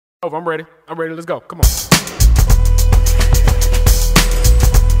Oh, I'm ready. Let's go. Come on.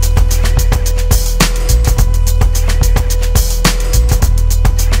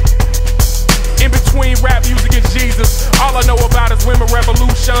 In between rap music and Jesus, all I know about is women,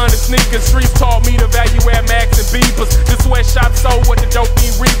 revolution, and sneakers. Streets taught me to value at Max and Beepers. The sweatshop sold what the dope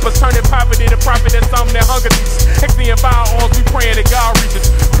fiend reapers. Turning poverty to profit, that's something that hunger needs. Xing firearms, we praying that God reaches.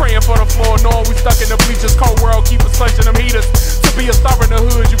 Praying for the floor, knowing we stuck in the bleachers. Cold world keep us clutching them heaters. To be a star in the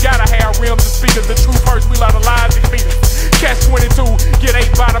hood, you gotta have rims and speakers. The truth hurts, we love the lies and feed us. Catch 22, get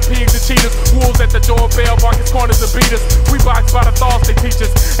ate by the pigs and cheaters. Wolves at the doorbell, barking corners and beat us. We box by the thoughts they teach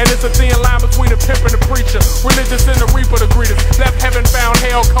us. And it's a thin line between the pimp and the preacher. Religious and the reaper to greet us. Left heaven, found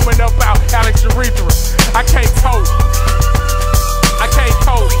hell, coming up out Alex Urethra. I can't cope. I can't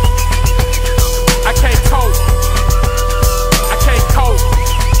cope. I can't cope. I can't cope.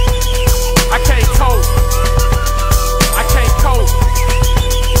 I can't cope. I can't cope.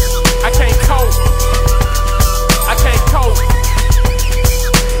 I can't cope. I can't cope.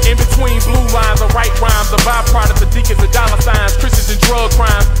 In between blue lines or right rhymes, a byproduct of deacons and dollar signs, Christians and drug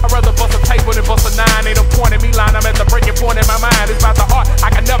crimes. I'd rather bust a table than bust a nine. Ain't no point in me lying, I'm at the breaking point in my mind. It's about the art,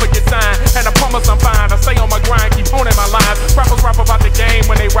 I can never get signed. And I promise I'm fine, I stay on my grind, keep honing my lines. Rappers rap about the game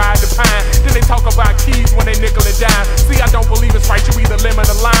when they ride the pine. Then they talk about keys when they nickel and dime. See, I don't believe it's right, you either limit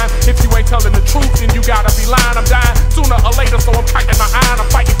the line. If you ain't telling the truth, then you gotta be lying. I'm dying sooner or later, so I'm cocking my eye. I'm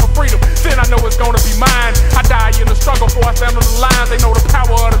fighting for freedom, then I know it's gonna be mine. I die in the struggle before I stand on the lines. They know the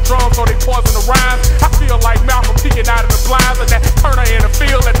power of the drum, so they poison the rhymes. I feel like Malcolm peeking out of the blinds, and that Turner in the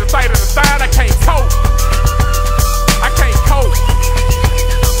field at the sight of the sign. I can't cope. I can't cope.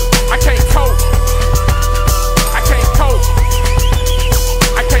 I can't cope. I can't cope.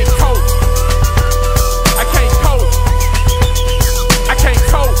 I can't cope. I can't cope. I can't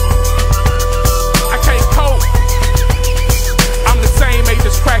cope. I can't cope. I'm the same age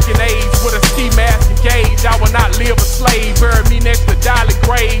as cracking age with a ski mask and gauge. I will not live a slave. Bury me next to Dolly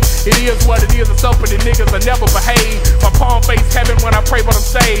grave. It is what it is. It's up and the niggas will never behave. My palm face heaven when I pray, but I'm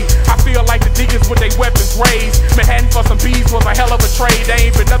saved. I feel like the deacons with their weapons raised. Manhattan for some bees was a hell of a trade. They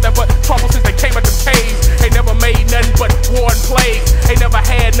ain't been nothing but trouble since they came at them caves. They never made nothing but war and plagues. They never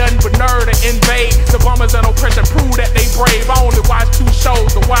had nothing but nerve to invade. The bombers and oppression prove that they brave. I only watch 2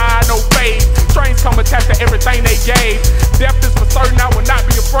 shows, The Wire, no fade. Trains come attached to everything they gave.